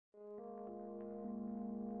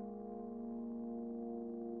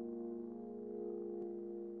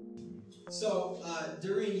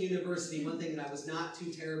During university, one thing that I was not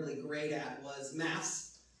too terribly great at was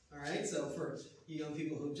maths. All right, so for you young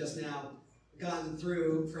people who've just now gotten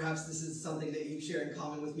through, perhaps this is something that you share in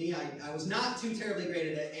common with me. I was not too terribly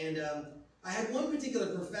great at it, and I had one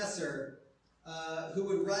particular professor who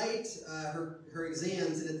would write her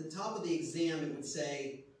exams, and at the top of the exam it would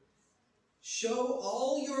say, "Show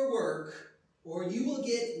all your work, or you will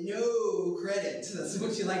get no credit." That's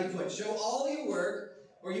what she liked to put. Show all your work,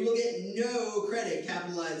 or you will get no credit,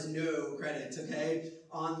 capitalized no credit, okay?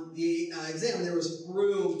 On the exam, there was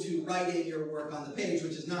room to write in your work on the page,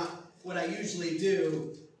 which is not what I usually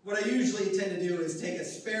do. What I usually tend to do is take a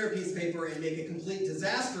spare piece of paper and make a complete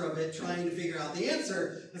disaster of it, trying to figure out the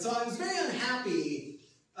answer. And so I was very unhappy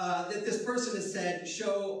that this person has said,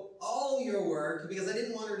 show all your work, because I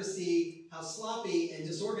didn't want her to see how sloppy and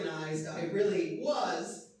disorganized I really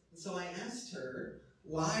was. And so I asked her,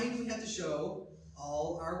 why do we have to show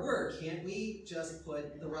all our work? Can't we just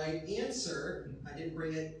put the right answer? I didn't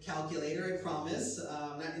bring a calculator, I promise.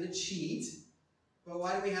 I'm not going to cheat. But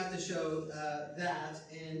why do we have to show that?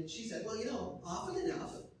 And she said, well, you know, often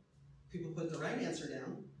enough, people put the right answer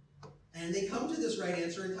down, and they come to this right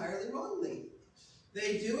answer entirely wrongly.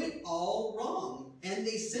 They do it all wrong. And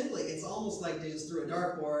they simply, it's almost like they just threw a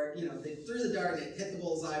dartboard, you know, they threw the dart and it hit the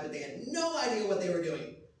bullseye, but they had no idea what they were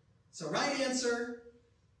doing. So right answer,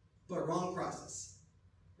 but wrong process.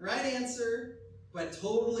 Right answer, but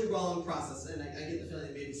totally wrong process. And I get the feeling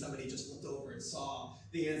that maybe somebody just looked over and saw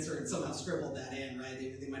the answer and somehow scribbled that in,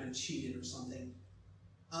 right? They might have cheated or something.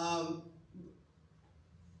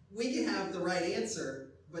 We can have the right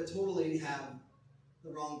answer, but totally have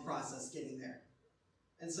the wrong process getting there.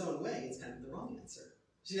 And so in a way, it's kind of the wrong answer.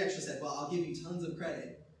 She actually said, well, I'll give you tons of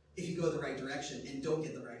credit if you go the right direction and don't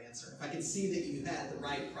get the right answer. If I can see that you had the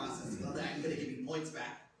right process, well, then I'm going to give you points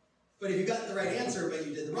back. But if you got the right answer, but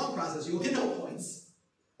you did the wrong process, you will get no points.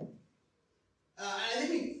 I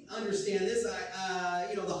think we understand this.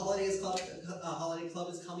 You know, the holiday club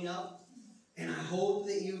is coming up, and I hope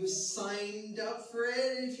that you've signed up for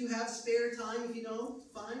it. If you have spare time, if you don't,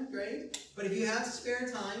 fine, great. But if you have spare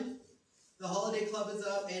time, the holiday club is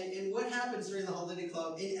up, and what happens during the holiday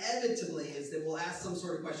club inevitably is that we'll ask some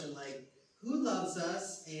sort of question like, who loves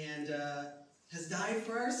us and has died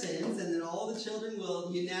for our sins? And then all the children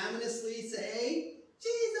will unanimously say,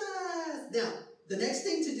 Jesus! Now, the next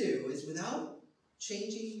thing to do is, without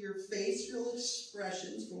changing your facial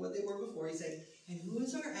expressions from what they were before, you say, and who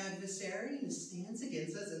is our adversary who stands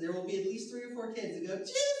against us? And there will be at least 3 or 4 kids that go,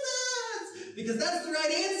 Jesus! Because that's the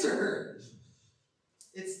right answer.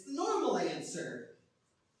 It's the normal answer,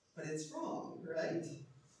 but it's wrong, right?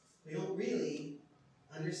 We don't really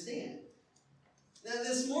understand. Now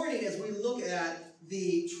this morning, as we look at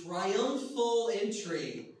the triumphal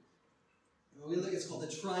entry, it's called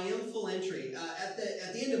the triumphal entry, at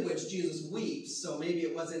the end of which Jesus weeps, so maybe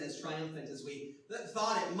it wasn't as triumphant as we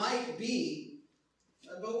thought it might be.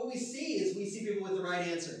 But what we see is we see people with the right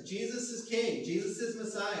answer. Jesus is king. Jesus is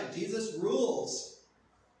Messiah. Jesus rules.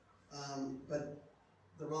 But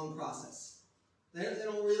the wrong process. They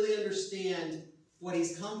don't really understand what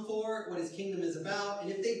he's come for, what his kingdom is about,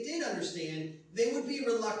 and if they did understand, they would be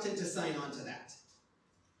reluctant to sign on to that.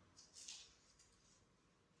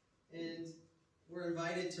 And we're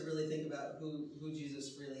invited to really think about who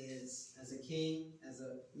Jesus really is as a king, as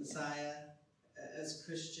a Messiah, as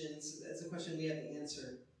Christians. That's a question we have to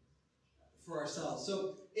answer for ourselves.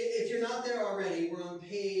 So if you're not there already, we're on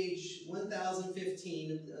page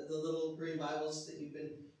 1015 of the little green Bibles that you've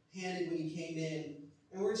been handed when you came in.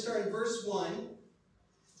 And we're going to start in verse 1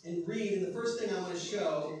 and read. And the first thing I want to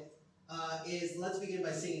show is, let's begin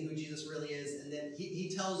by singing who Jesus really is. And then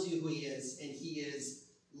he tells you who he is, and he is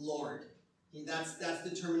Lord. That's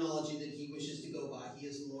the terminology that he wishes to go by. He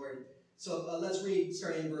is Lord. So let's read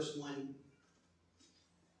starting in verse 1.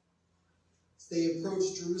 They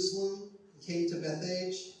approached Jerusalem, came to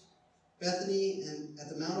Bethany, and at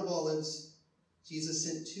the Mount of Olives, Jesus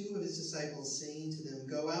sent 2 of his disciples, saying to them,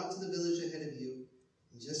 go out to the village ahead of you,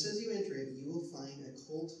 and just as you enter it, you will find a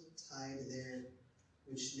colt tied there,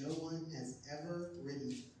 which no one has ever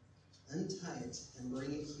ridden. Untie it and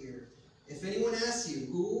bring it here. If anyone asks you,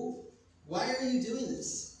 why are you doing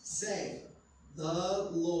this? Say, the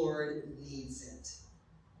Lord needs it.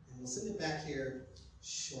 And we'll send it back here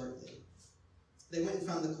shortly. They went and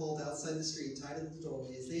found the colt outside the street, tied at the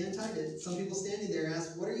doorway. As they untied it, some people standing there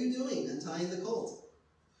asked, what are you doing, untying the colt?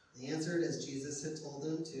 They answered as Jesus had told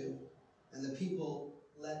them to, and the people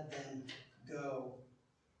let them go.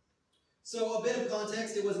 So a bit of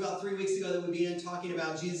context, it was about 3 weeks ago that we began talking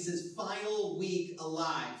about Jesus' final week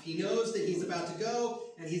alive. He knows that he's about to go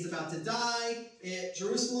and he's about to die. At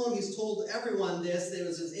Jerusalem, he's told everyone this. There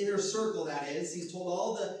was his inner circle, that is. He's told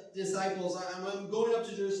all the disciples, I'm going up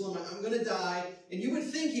to Jerusalem, I'm going to die. And you would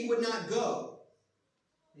think he would not go.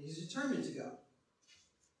 And he's determined to go.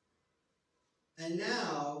 And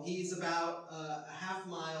now he's about a half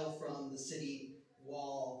mile from the city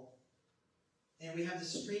wall. And we have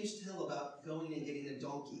this strange tale about going and getting a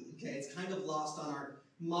donkey. Okay, it's kind of lost on our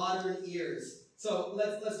modern ears. So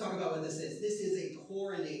let's talk about what this is. This is a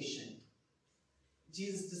coronation.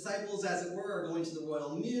 Jesus' disciples, as it were, are going to the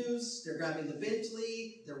royal mews. They're grabbing the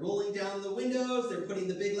Bentley. They're rolling down the windows. They're putting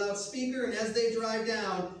the big loud speaker. And as they drive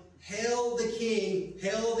down, hail the King,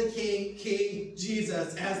 King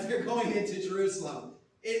Jesus, as they're going into Jerusalem.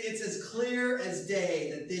 It's as clear as day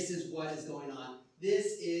that this is what is going on.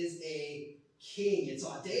 This is a king. It's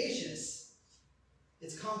audacious.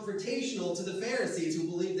 It's confrontational to the Pharisees who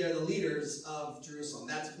believe they're the leaders of Jerusalem.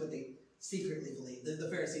 That's what they secretly believe. The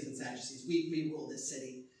Pharisees and Sadducees. We rule this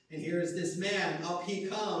city. And here is this man. Up he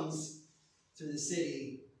comes through the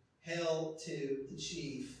city. Hail to the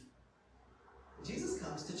chief. Jesus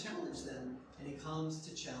comes to challenge them. And he comes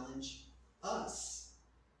to challenge us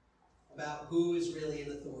about who is really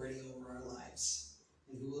in authority over our lives.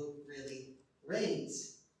 And who really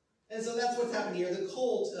reigns. And so that's what's happening here. The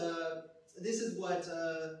colt, this is what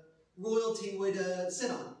royalty would sit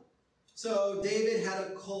on. So David had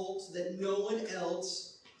a colt that no one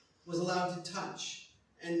else was allowed to touch.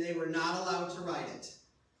 And they were not allowed to ride it.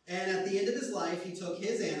 And at the end of his life, he took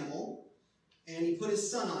his animal and he put his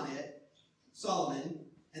son on it, Solomon.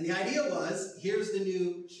 And the idea was, here's the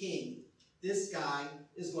new king. This guy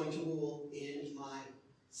is going to rule in my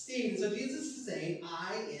stead. And so Jesus is saying,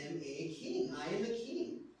 I am a king. I am a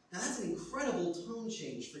king. Now that's an incredible tone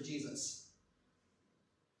change for Jesus.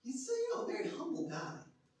 He's a very humble guy.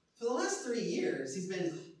 For the last 3 years, he's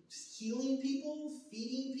been just healing people,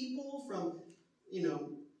 feeding people from,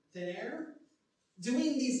 thin air,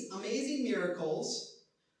 doing these amazing miracles,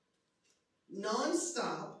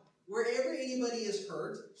 non-stop, wherever anybody is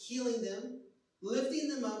hurt, healing them, lifting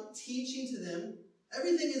them up, teaching to them.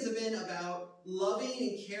 Everything has been about loving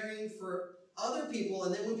and caring for other people.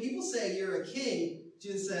 And then when people say you're a king,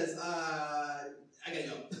 Jesus says, I gotta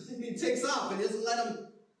go. He takes off and doesn't let them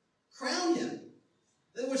crown him.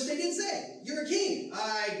 Which they did say, you're a king.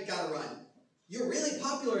 I gotta run. You're really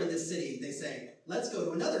popular in this city, they say. Let's go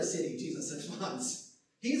to another city, Jesus responds.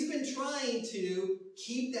 He's been trying to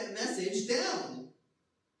keep that message down.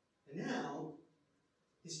 And now,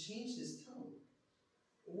 he's changed his tone.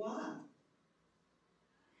 Why?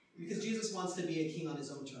 Because Jesus wants to be a king on his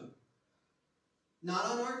own terms. Not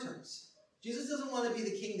on our terms. Jesus doesn't want to be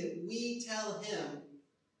the king that we tell him,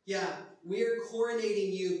 yeah, we're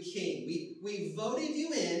coronating you king. We voted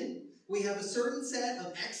you in. We have a certain set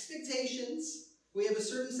of expectations. We have a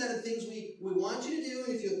certain set of things we want you to do.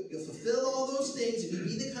 And if you'll fulfill all those things, if you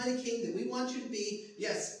be the kind of king that we want you to be,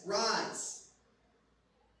 yes, rise.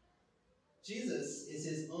 Jesus is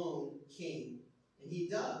his own king. And he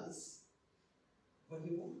does what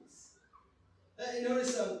he wants.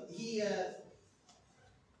 Notice he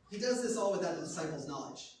does this all without the disciples'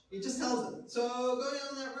 knowledge. He just tells them, so go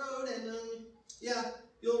down that road and,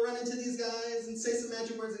 you'll run into these guys and say some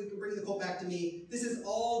magic words and bring the colt back to me. This is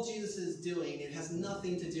all Jesus is doing. It has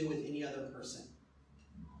nothing to do with any other person.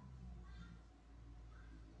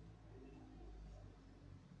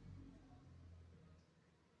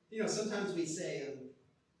 Sometimes we say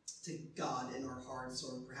to God in our hearts,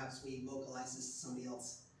 or perhaps we vocalize this to somebody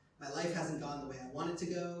else, my life hasn't gone the way I want it to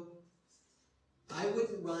go. I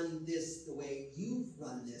wouldn't run this the way you've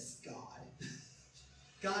run this, God.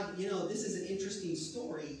 God, this is an interesting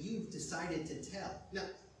story you've decided to tell. Now,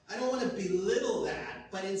 I don't want to belittle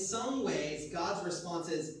that, but in some ways, God's response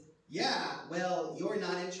is, yeah, well, you're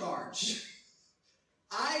not in charge.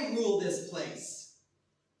 I rule this place.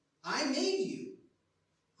 I made you.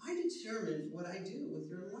 I determined what I do with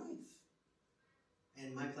your life.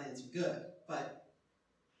 And my plans are good, but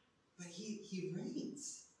he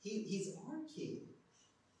reigns. He's our king.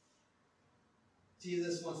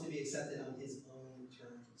 Jesus wants to be accepted on his own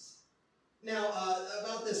terms. Now,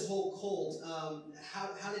 about this whole colt,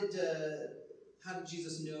 how did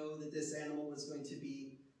Jesus know that this animal was going to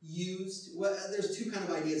be used? Well, there's two kind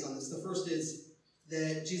of ideas on this. The first is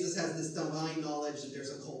that Jesus has this divine knowledge that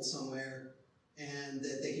there's a colt somewhere, and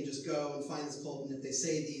that they can just go and find this colt, and if they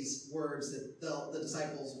say these words, that the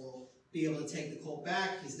disciples will be able to take the colt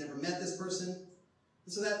back. He's never met this person.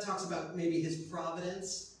 And so that talks about maybe his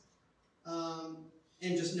providence.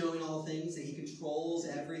 and just knowing all things, that he controls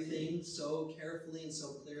everything so carefully and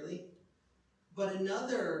so clearly. But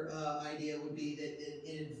another idea would be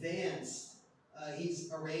that in advance,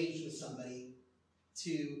 he's arranged with somebody to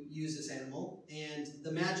use this animal, and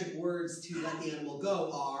the magic words to let the animal go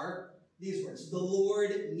are these words: the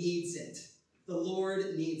Lord needs it. The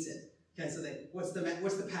Lord needs it. Okay, so what's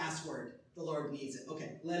the password? The Lord needs it.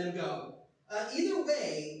 Okay, let him go. Either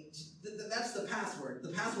way, that's the password. The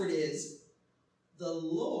password is the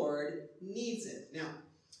Lord needs it. Now,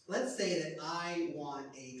 let's say that I want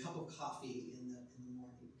a cup of coffee in the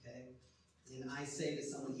morning, okay? And I say to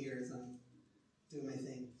someone here as I'm doing my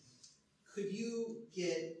thing, could you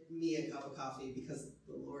get me a cup of coffee because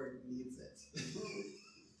the Lord needs it?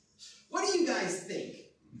 What do you guys think?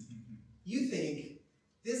 You think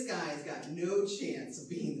this guy's got no chance of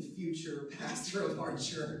being the future pastor of our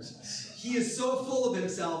church. He is so full of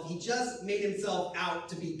himself, he just made himself out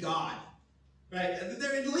to be God. Right?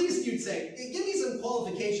 At least you'd say, give me some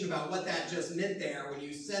qualification about what that just meant there when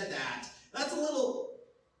you said that. That's a little,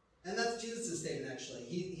 and that's Jesus' statement actually.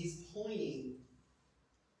 He's pointing,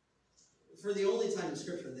 for the only time in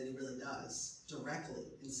Scripture that he really does, directly,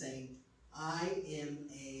 and saying, I am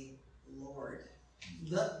a Lord.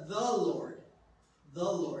 The Lord. The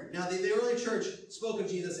Lord. Now, the early church spoke of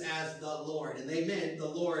Jesus as the Lord, and they meant the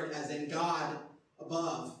Lord as in God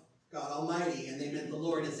above, God Almighty, and they meant the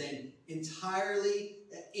Lord as in entirely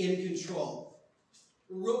in control,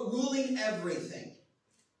 ruling everything.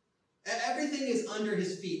 Everything is under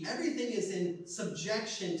his feet. Everything is in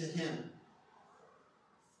subjection to him.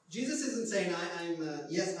 Jesus isn't saying, I'm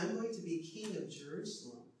going to be king of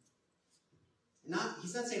Jerusalem.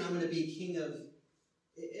 He's not saying I'm going to be king of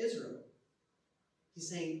Israel. He's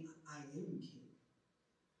saying, I am king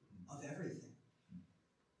of everything.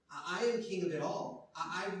 I am king of it all.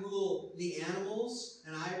 I rule the animals,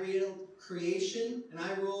 and I rule creation, and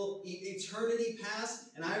I rule eternity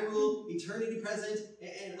past, and I rule eternity present,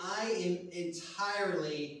 and I am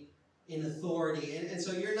entirely in authority. And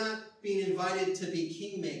so you're not being invited to be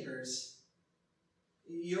kingmakers.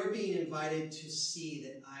 You're being invited to see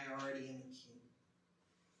that I already am a king.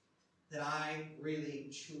 That I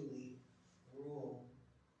really, truly rule.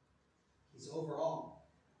 He's over all.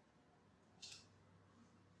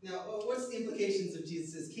 Now, what's the implications of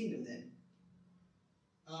Jesus' kingdom then?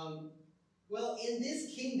 Well, in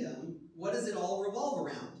this kingdom, what does it all revolve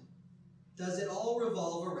around? Does it all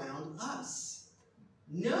revolve around us?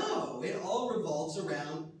 No, it all revolves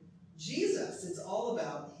around Jesus. It's all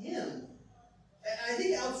about him. I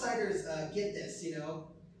think outsiders get this,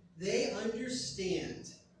 They understand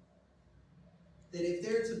that if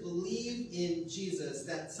they're to believe in Jesus,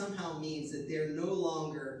 that somehow means that they're no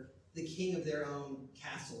longer the king of their own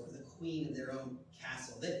castle or the queen of their own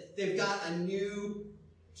castle. They've got a new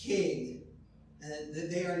king, and that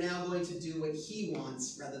they are now going to do what he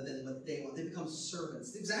wants rather than what they want. They become servants.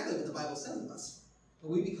 It's exactly what the Bible says of us.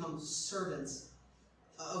 But we become servants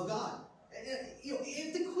of God.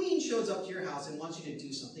 If the queen shows up to your house and wants you to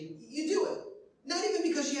do something, you do it. Not even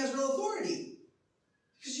because she has real authority,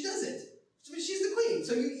 because she does it. She's the queen,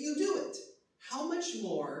 so you do it. How much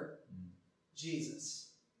more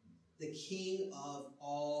Jesus, the King of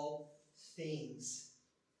all things?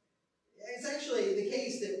 It's actually the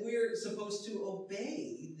case that we're supposed to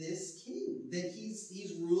obey this king, that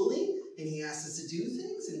he's ruling, and he asks us to do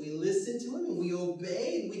things, and we listen to him, and we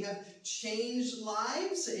obey, and we have changed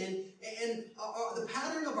lives, and the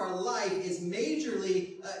pattern of our life is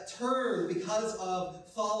majorly turned because of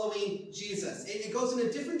following Jesus. It goes in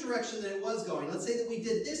a different direction than it was going. Let's say that we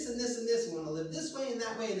did this and this and this, and we want to live this way and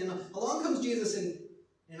that way, and then along comes Jesus, and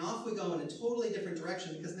off we go in a totally different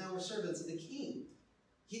direction because now we're servants of the king.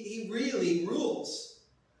 He really rules.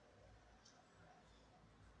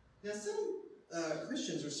 Now, some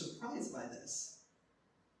Christians are surprised by this.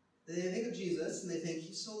 They think of Jesus and they think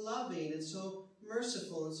he's so loving and so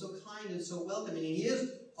merciful and so kind and so welcoming. And he is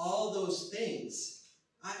all those things.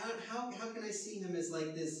 How can I see him as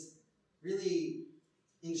like this really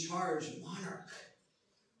in charge monarch?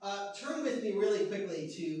 Turn with me really quickly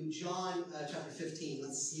to John chapter 15.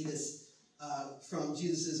 Let's see this from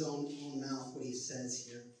Jesus' own mouth, what he says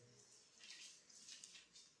here.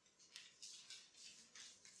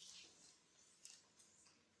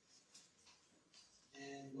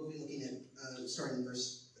 And we'll be looking at, starting in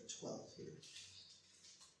verse 12 here.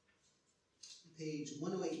 Page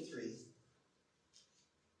 1083.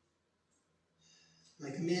 My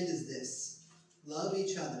command is this: love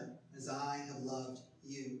each other as I have loved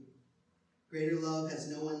you. Greater love has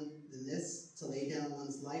no one than this, to lay down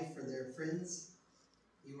one's life for their friends.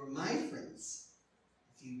 You are my friends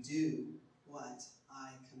if you do what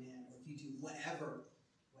I command, or if you do whatever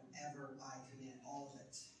whatever I command, all of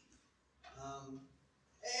it.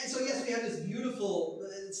 And so yes, we have this beautiful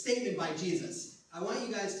statement by Jesus. I want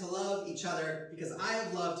you guys to love each other because I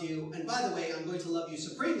have loved you. And by the way, I'm going to love you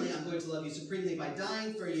supremely. I'm going to love you supremely by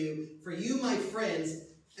dying for you, my friends.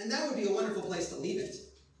 And that would be a wonderful place to leave it.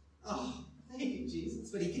 Oh, thank you,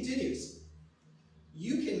 Jesus. But he continues.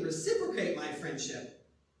 You can reciprocate my friendship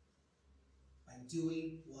by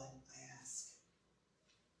doing what I ask.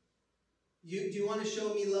 Do you want to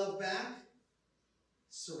show me love back?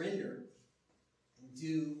 Surrender and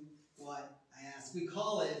do what I ask. We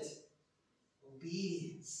call it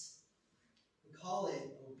obedience. We call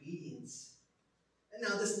it obedience. And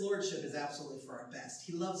now this lordship is absolutely for our best.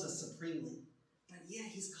 He loves us supremely. But yet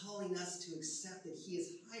he's calling us to accept that he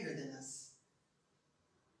is higher than us.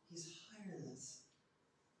 He's higher than us.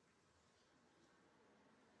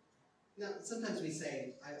 Now, sometimes we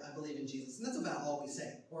say, I believe in Jesus. And that's about all we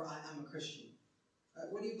say. Or I'm a Christian.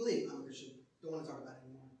 What do you believe? I'm a Christian. Don't want to talk about it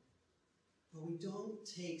anymore. But we don't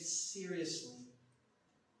take seriously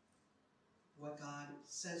what God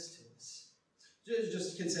says to us.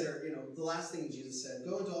 Just consider, the last thing Jesus said.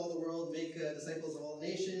 Go into all the world, make disciples of all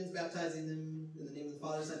nations, baptizing them in the name of the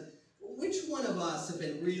Father, Son. Which one of us have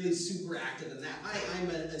been really super active in that? I'm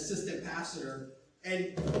an assistant pastor,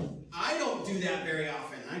 and I don't do that very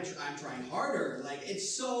often. I'm trying harder.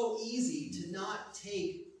 It's so easy to not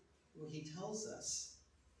take what he tells us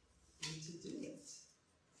and to do it.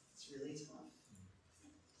 It's really tough.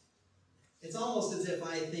 It's almost as if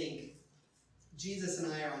I think Jesus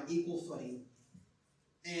and I are on equal footing,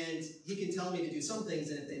 and he can tell me to do some things,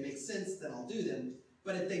 and if they make sense, then I'll do them.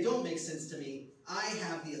 But if they don't make sense to me, I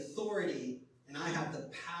have the authority and I have the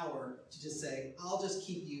power to just say, I'll just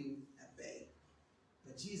keep you at bay.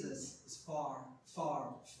 But Jesus is far,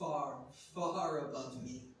 far, far, far above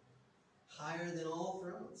me. Higher than all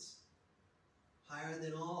thrones. Higher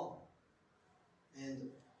than all. And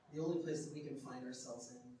the only place that we can find ourselves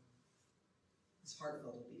in is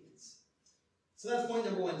heartfelt obedience. So that's point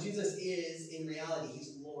number one. Jesus is, in reality,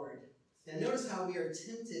 he's Lord. Now notice how we are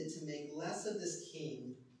tempted to make less of this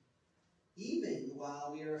king even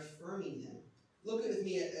while we are affirming him. Look with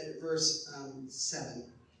me at verse 7.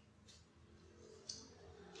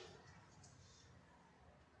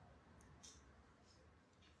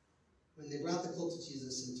 When they brought the colt to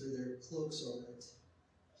Jesus and threw their cloaks over it,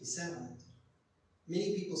 he sat on it.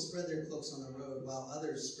 Many people spread their cloaks on the road, while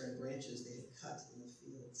others spread branches they had cut in the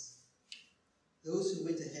fields. Those who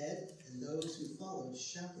went ahead and those who followed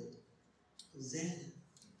shouted, Hosanna!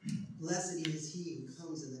 Blessed is he who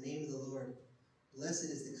comes in the name of the Lord. Blessed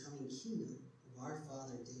is the coming kingdom of our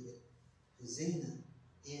father David. Hosanna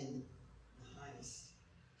in the highest.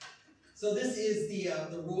 So this is the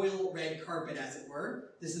royal red carpet, as it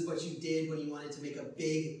were. This is what you did when you wanted to make a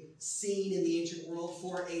big scene in the ancient world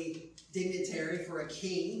for a dignitary, for a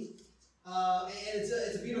king. And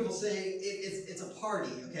it's a beautiful saying. It's a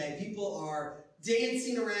party, okay? People are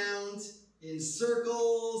dancing around in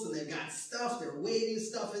circles, and they've got stuff. They're waving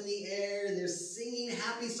stuff in the air, and they're singing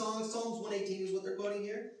happy songs. Psalms 118 is what they're quoting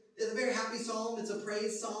here. It's a very happy psalm. It's a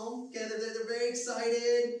praise psalm. Okay, they're very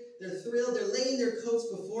excited. They're thrilled. They're laying their coats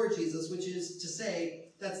before Jesus, which is to say,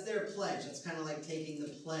 that's their pledge. That's kind of like taking the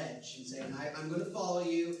pledge and saying, I'm going to follow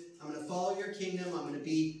you. I'm going to follow your kingdom.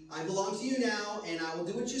 I belong to you now, and I will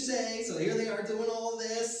do what you say. So here they are doing all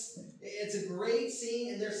this. It's a great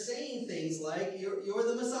scene, and they're saying things like, you're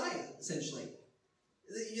the Messiah, essentially.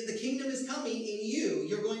 The kingdom is coming in you.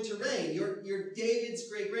 You're going to reign. You're David's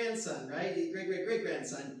great-grandson, right?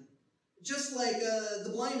 Great-great-great-grandson. Just like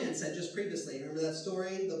the blind man said just previously. Remember that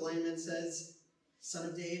story? The blind man says, Son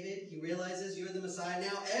of David. He realizes you're the Messiah.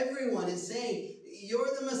 Now everyone is saying, you're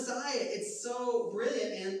the Messiah. It's so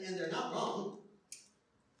brilliant, and they're not wrong.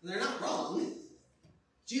 They're not wrong.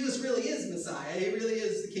 Jesus really is Messiah. He really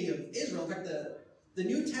is the King of Israel. In fact, the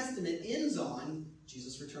New Testament ends on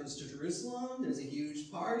Jesus returns to Jerusalem. There's a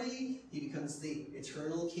huge party. He becomes the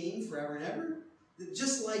eternal king forever and ever.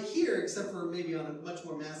 Just like here, except for maybe on a much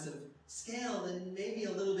more massive scale and maybe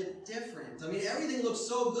a little bit different. I mean, everything looks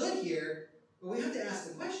so good here, but we have to ask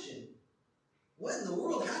the question, what in the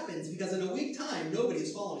world happens? Because in a week's time, nobody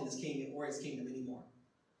is following this king or his kingdom anymore.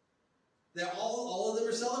 They're all of them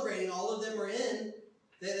are celebrating. All of them are in.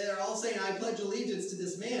 They're all saying, I pledge allegiance to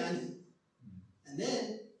this man. And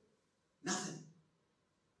then, nothing.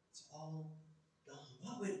 It's all gone.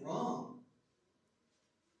 What went wrong?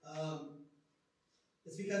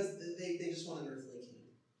 It's because they just want an earthly king.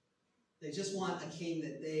 They just want a king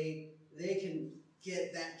that they can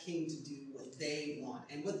get that king to do what they want.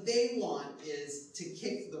 And what they want is to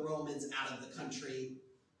kick the Romans out of the country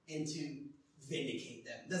and to vindicate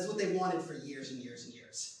them. That's what they wanted for years and years and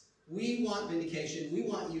years. We want vindication. We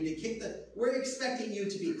want you to we're expecting you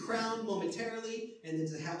to be crowned momentarily, and then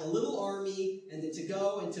to have a little army, and then to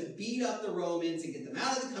go and to beat up the Romans and get them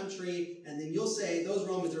out of the country, and then you'll say, those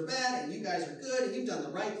Romans are bad, and you guys are good, and you've done the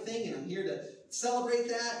right thing, and I'm here to celebrate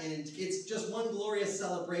that, and it's just one glorious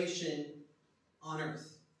celebration on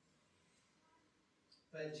earth.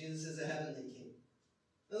 But Jesus is a heavenly king.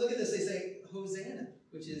 Now look at this. They say, Hosanna,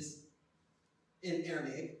 which is in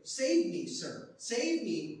Aramaic, save me, sir. Save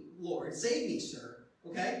me, Lord. Save me, sir.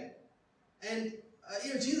 Okay? And,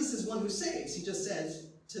 Jesus is one who saves. He just says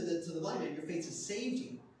to the blind man, your faith has saved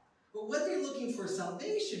you. But what they're looking for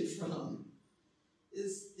salvation from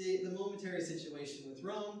is the momentary situation with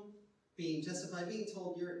Rome, being justified, being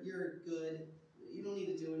told you're good, you don't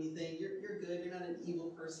need to do anything, you're good, you're not an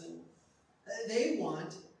evil person. They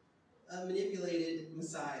want a manipulated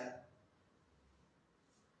Messiah.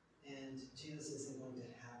 And Jesus isn't going to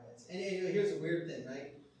have it. And here's a weird thing,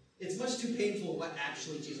 right? It's much too painful what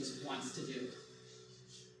actually Jesus wants to do.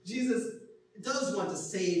 Jesus does want to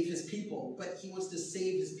save his people, but he wants to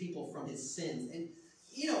save his people from his sins. And,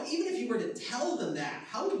 even if you were to tell them that,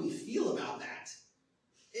 how would we feel about that?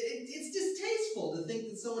 It's distasteful to think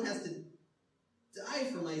that someone has to die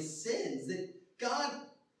for my sins, that God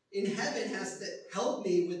in heaven has to help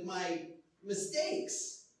me with my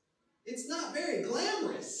mistakes. It's not very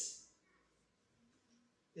glamorous.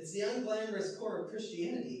 It's the unglamorous core of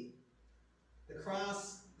Christianity. The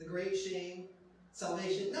cross, the great shame,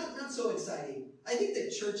 salvation, not so exciting. I think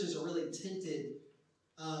that churches are really tempted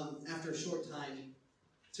after a short time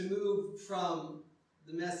to move from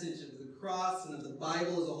the message of the cross and of the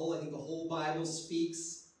Bible as a whole. I think the whole Bible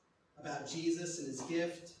speaks about Jesus and his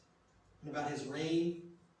gift and about his reign.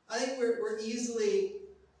 I think we're easily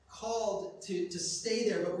called to stay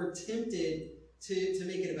there, but we're tempted to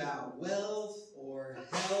make it about wealth or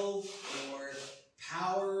health or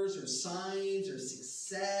powers or signs or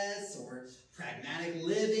success or pragmatic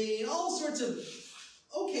living, all sorts of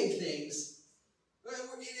okay things,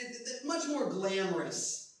 much more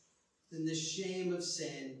glamorous than the shame of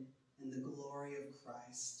sin and the glory of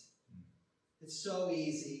Christ. It's so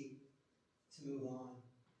easy to move on.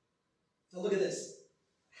 Now look at this.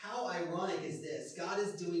 How ironic is this? God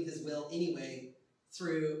is doing his will anyway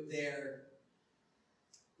through their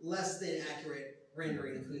less than accurate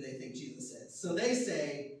rendering of who they think Jesus is. So they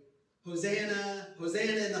say, Hosanna,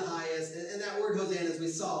 Hosanna in the highest. And that word Hosanna, as we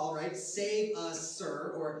saw, right? Save us,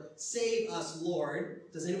 sir, or save us, Lord.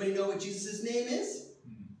 Does anybody know what Jesus' name is?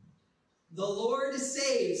 The Lord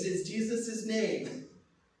saves is Jesus' name.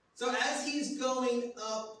 So as he's going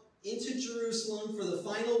up into Jerusalem for the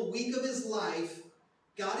final week of his life,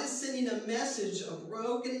 God is sending a message, a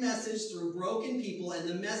broken message through broken people, and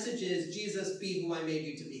the message is, Jesus, be who I made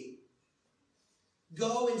you to be.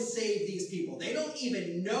 Go and save these people. They don't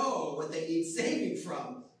even know what they need saving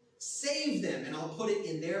from. Save them, and I'll put it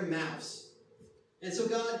in their mouths. And so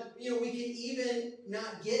God, we can even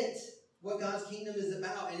not get what God's kingdom is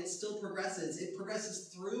about, and it still progresses. It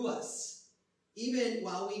progresses through us, even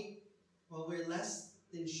while we're less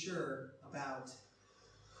than sure about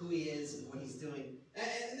who he is and what he's doing.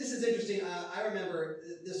 And this is interesting. I remember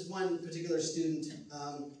this one particular student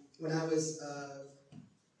when I was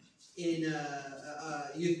in a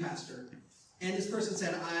youth pastor, and this person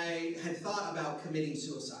said, I had thought about committing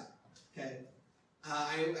suicide. Okay,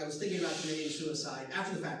 I was thinking about committing suicide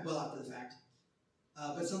after the fact, well after the fact.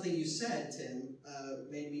 But something you said, Tim,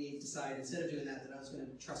 made me decide instead of doing that I was going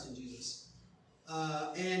to trust in Jesus.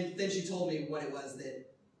 And then she told me what it was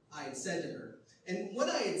that I had said to her. And what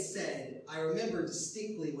I had said, I remember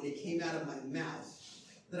distinctly when it came out of my mouth,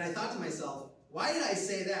 that I thought to myself, why did I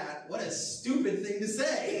say that? What a stupid thing to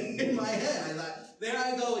say in my head. I thought, there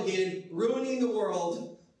I go again, ruining the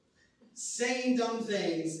world, saying dumb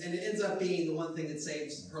things, and it ends up being the one thing that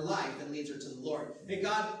saves her life and leads her to the Lord. And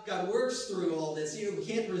God works through all this. We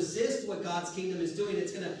can't resist what God's kingdom is doing.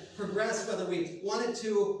 It's going to progress whether we want it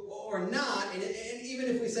to or not. And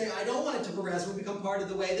even if we say, I don't want it to progress, we become part of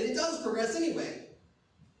the way that it does progress anyway.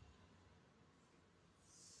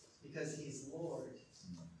 Because he's Lord.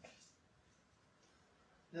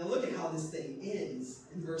 Now look at how this thing ends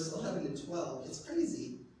in verse 11 and 12. It's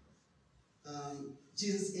crazy.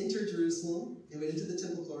 Jesus entered Jerusalem and went into the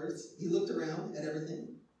temple courts. He looked around at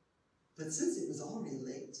everything. But since it was already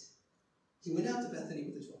late, he went out to Bethany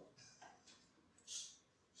with the 12.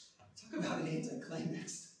 Talk about an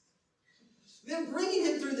anticlimax. They're bringing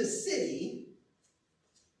him through the city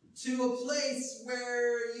to a place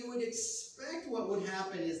where you would expect what would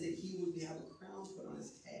happen is that he would have a crown put on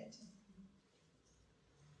his head.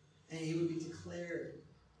 And he would be declared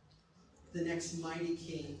the next mighty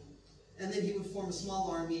king and then he would form a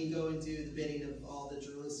small army and go and do the bidding of all the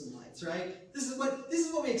Jerusalemites, right? This is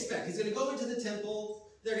what we expect. He's going to go into the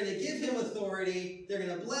temple. They're going to give him authority. They're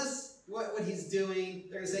going to bless what he's doing.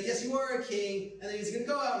 They're going to say, yes, you are a king. And then he's going to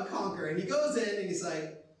go out and conquer. And he goes in and he's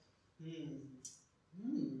like,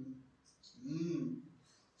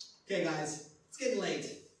 Okay, guys, it's getting late.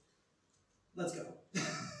 Let's go.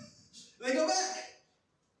 They go back.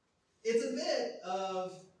 It's a bit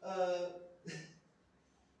of,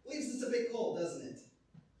 leaves us a bit cold, doesn't it?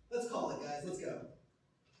 Let's call it, guys. Let's go.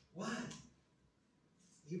 Why?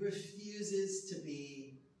 He refuses to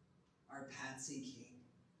be our patsy king.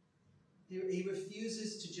 He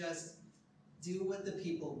refuses to just do what the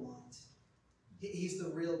people want. He's the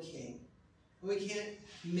real king. And we can't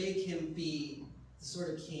make him be the sort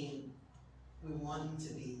of king we want him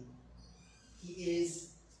to be. He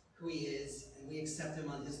is who he is, and we accept him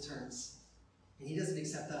on his terms. And he doesn't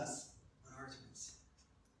accept us on our terms.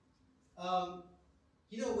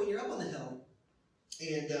 When you're up on the hill,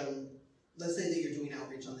 and let's say that you're doing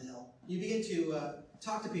outreach on the hill, you begin to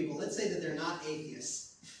talk to people. Let's say that they're not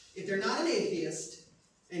atheists. If they're not an atheist,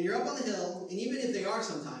 and you're up on the hill, and even if they are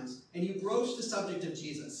sometimes, and you broach the subject of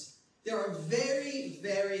Jesus, there are very,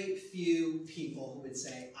 very few people who would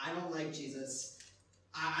say, I don't like Jesus.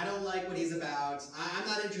 I don't like what he's about. I'm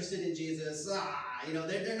not interested in Jesus.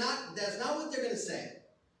 They're not, that's not what they're going to say.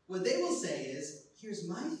 What they will say is, here's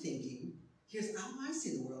my thinking. Here's how I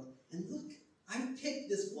see the world. And look, I picked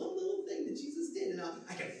this one little thing that Jesus did, and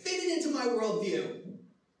I can fit it into my worldview.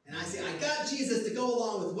 And I say, I got Jesus to go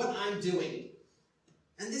along with what I'm doing.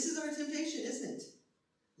 And this is our temptation, isn't it?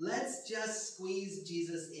 Let's just squeeze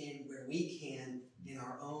Jesus in where we can in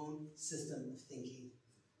our own system of thinking.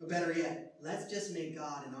 Or better yet, let's just make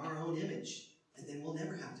God in our own image, and then we'll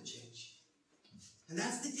never have to change. And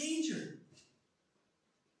that's the danger.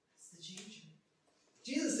 That's the danger.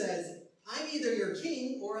 Jesus says, I'm either your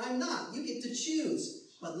king or I'm not. You get to choose.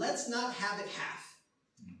 But let's not have it half.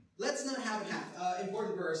 Let's not have it half.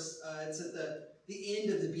 Important verse. It's at the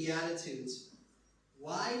end of the Beatitudes.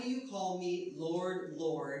 Why do you call me Lord,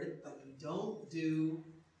 Lord, but you don't do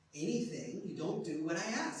anything? You don't do what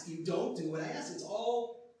I ask. You don't do what I ask. It's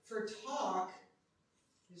all for talk.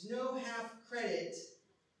 There's no half credit.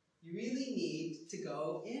 You really need to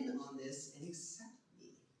go in on this and accept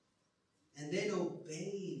me. And then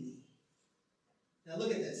obey me. Now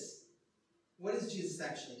look at this. What is Jesus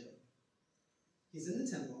actually doing? He's in the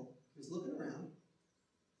temple. He's looking around.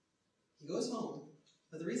 He goes home.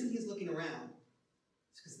 But the reason he's looking around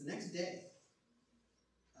is because the next day,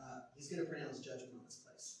 he's going to pronounce judgment on this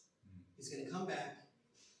place. He's going to come back,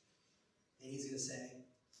 and he's going to say,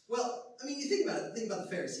 well, I mean, you think about it. Think about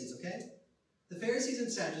the Pharisees, okay? The Pharisees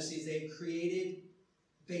and Sadducees, they've created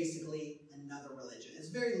basically another religion. It's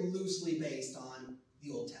very loosely based on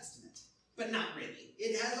the Old Testament, but not really.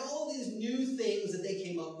 It has all these new things that they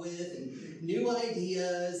came up with and new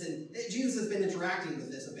ideas, and Jesus has been interacting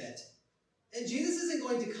with this a bit. And Jesus isn't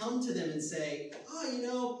going to come to them and say, I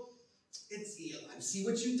see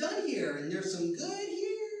what you've done here, and there's some good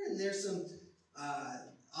here, and there's some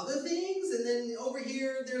other things, and then over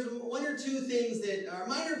here, there's one or two things that are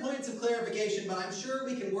minor points of clarification, but I'm sure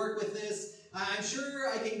we can work with this. I'm sure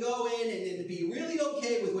I can go in and be really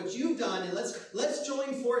okay with what you've done, and let's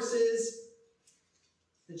join forces.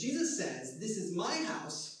 But Jesus says, this is my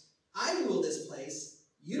house. I rule this place.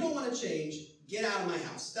 You don't want to change. Get out of my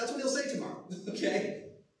house. That's what he'll say tomorrow, okay?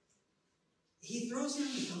 He throws down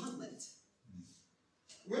the gauntlet.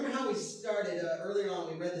 Remember how we started earlier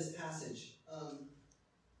on, we read this passage.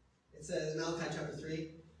 It says in Malachi chapter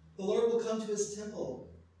 3, the Lord will come to his temple,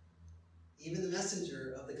 even the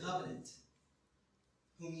messenger of the covenant,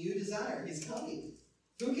 whom you desire. He's coming.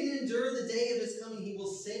 Who can endure the day of his coming? He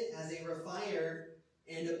will sit as a refiner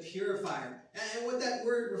and a purifier. And what that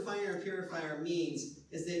word refiner and purifier means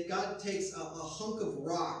is that God takes a hunk of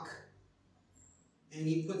rock and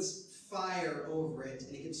he puts fire over it,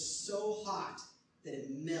 and it gets so hot that it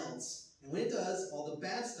melts. And when it does, all the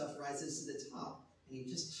bad stuff rises to the top, and he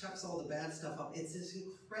just chucks all the bad stuff up. It's this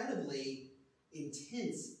incredibly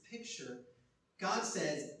intense picture. God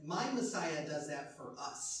says, my Messiah does that for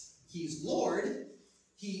us. He's Lord.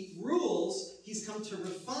 He rules. He's come to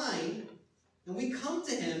refine. And we come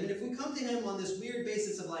to him, and if we come to him on this weird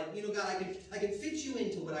basis of God, I can fit you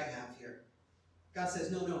into what I have here. God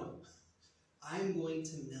says, no, I'm going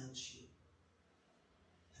to melt you.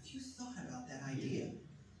 Have you thought about that idea?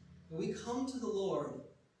 When we come to the Lord,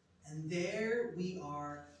 and there we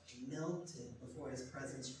are melted before his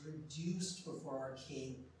presence, reduced before our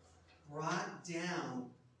King, brought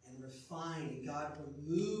down and refined, and God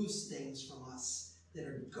removes things from us that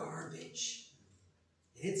are garbage.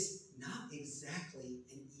 It's not exactly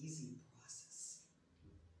an easy process.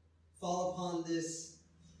 Fall upon this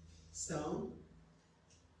stone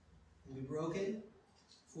and be broken.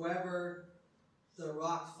 Whoever the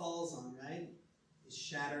rock falls on, right, is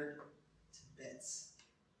shattered to bits.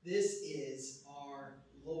 This is our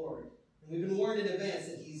Lord. And we've been warned in advance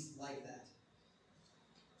that he's like that.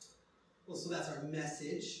 Well, so that's our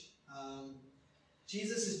message.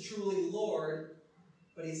 Jesus is truly Lord,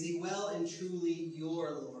 but is he well and truly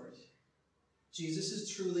your Lord? Jesus is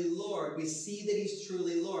truly Lord. We see that he's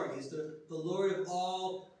truly Lord. He's the Lord of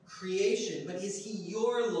all creation. But is he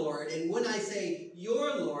your Lord? And when I say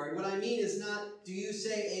your Lord, what I mean is not, do you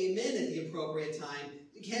say amen at the appropriate time?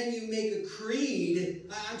 Can you make a creed?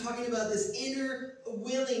 I'm talking about this inner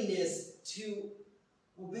willingness to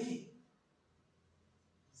obey,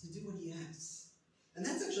 to do what he asks. And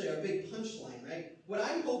that's actually our big punchline, right? What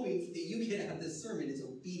I'm hoping that you get out of this sermon is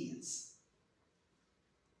obedience.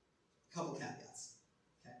 A couple caveats.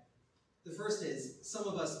 Okay. The first is, some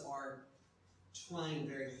of us are trying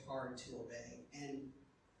very hard to obey and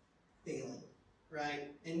failing,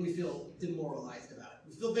 right? And we feel demoralized about it.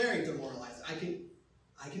 We feel very demoralized. I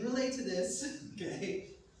can relate to this,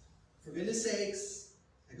 okay? For goodness sakes,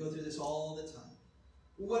 I go through this all the time.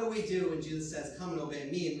 What do we do when Jesus says, come and obey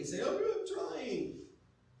me? And we say, oh, I'm trying.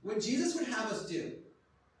 What Jesus would have us do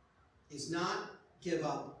is not give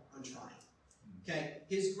up on trying. Okay?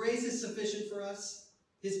 His grace is sufficient for us.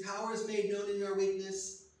 His power is made known in our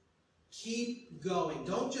weakness. Keep going.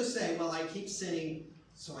 Don't just say, well, I keep sinning,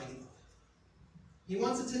 so I give up. He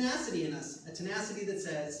wants a tenacity in us, a tenacity that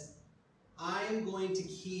says, I am going to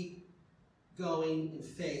keep going in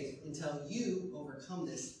faith until you overcome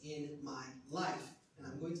this in my life.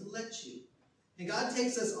 And I'm going to let you. And God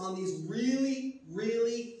takes us on these really,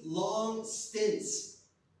 really long stints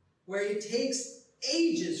where it takes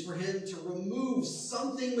ages for him to remove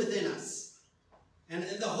something within us. And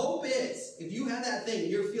the hope is, if you have that thing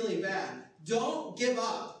and you're feeling bad, don't give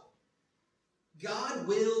up. God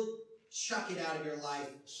will chuck it out of your life.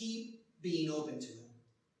 Keep being open to him.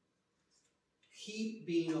 Keep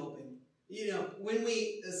being open. You know, when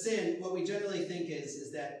we sin, what we generally think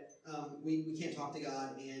is that we can't talk to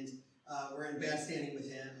God, and we're in bad standing with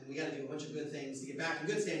him, and we got to do a bunch of good things to get back in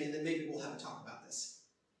good standing, and then maybe we'll have a talk about this.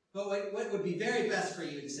 But what would be very best for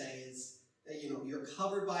you to say is that, you know, you're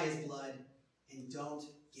covered by his blood, and don't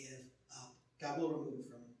give up. God will remove it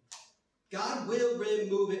from you. God will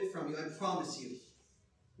remove it from you, I promise you.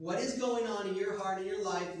 What is going on in your heart, in your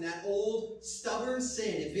life, and that old stubborn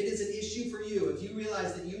sin, if it is an issue for you, if you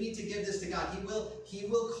realize that you need to give this to God, he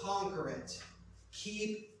will conquer it.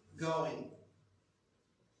 Keep going.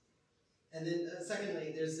 And then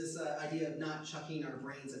secondly, there's this idea of not chucking our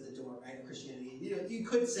brains at the door, right, of Christianity. You know, you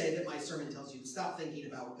could say that my sermon tells you to stop thinking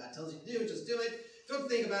about what God tells you to do, just do it. Don't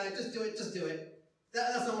think about it, just do it, just do it.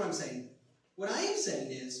 That's not what I'm saying. What I am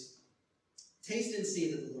saying is, taste and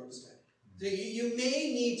see that the Lord is good. So you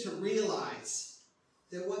may need to realize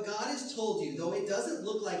that what God has told you, though it doesn't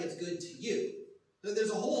look like it's good to you, there's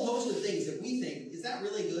a whole host of things that we think, is that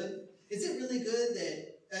really good? Is it really good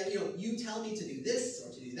that you tell me to do this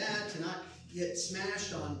or to do that, to not get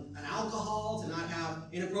smashed on an alcohol, to not have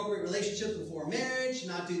inappropriate relationships before marriage, to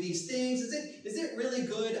not do these things? Is it really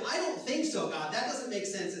good? I don't think so, God. That doesn't make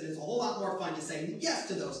sense, and it's a whole lot more fun to say yes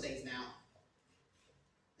to those things now.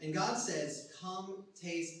 And God says, come,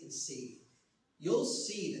 taste, and see. You'll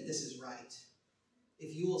see that this is right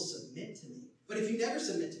if you will submit to me. But if you never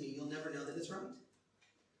submit to me, you'll never know that it's right.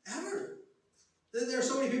 Ever. There are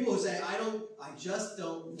so many people who say, I just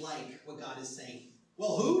don't like what God is saying.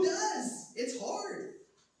 Well, who does? It's hard.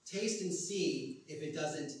 Taste and see if it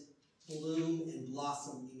doesn't bloom and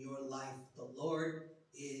blossom in your life. The Lord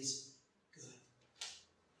is good.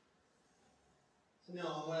 So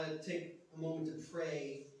now I want to take a moment to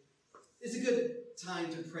pray. It's a good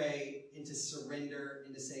time to pray and to surrender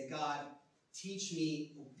and to say, God, teach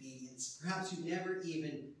me obedience. Perhaps you've never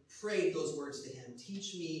even prayed those words to him.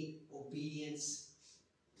 Teach me obedience.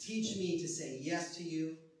 Teach me to say yes to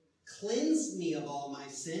you. Cleanse me of all my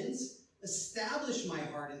sins. Establish my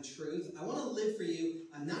heart in truth. I want to live for you.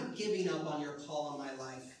 I'm not giving up on your call on my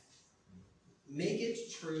life. Make it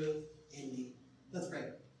true in me. Let's pray.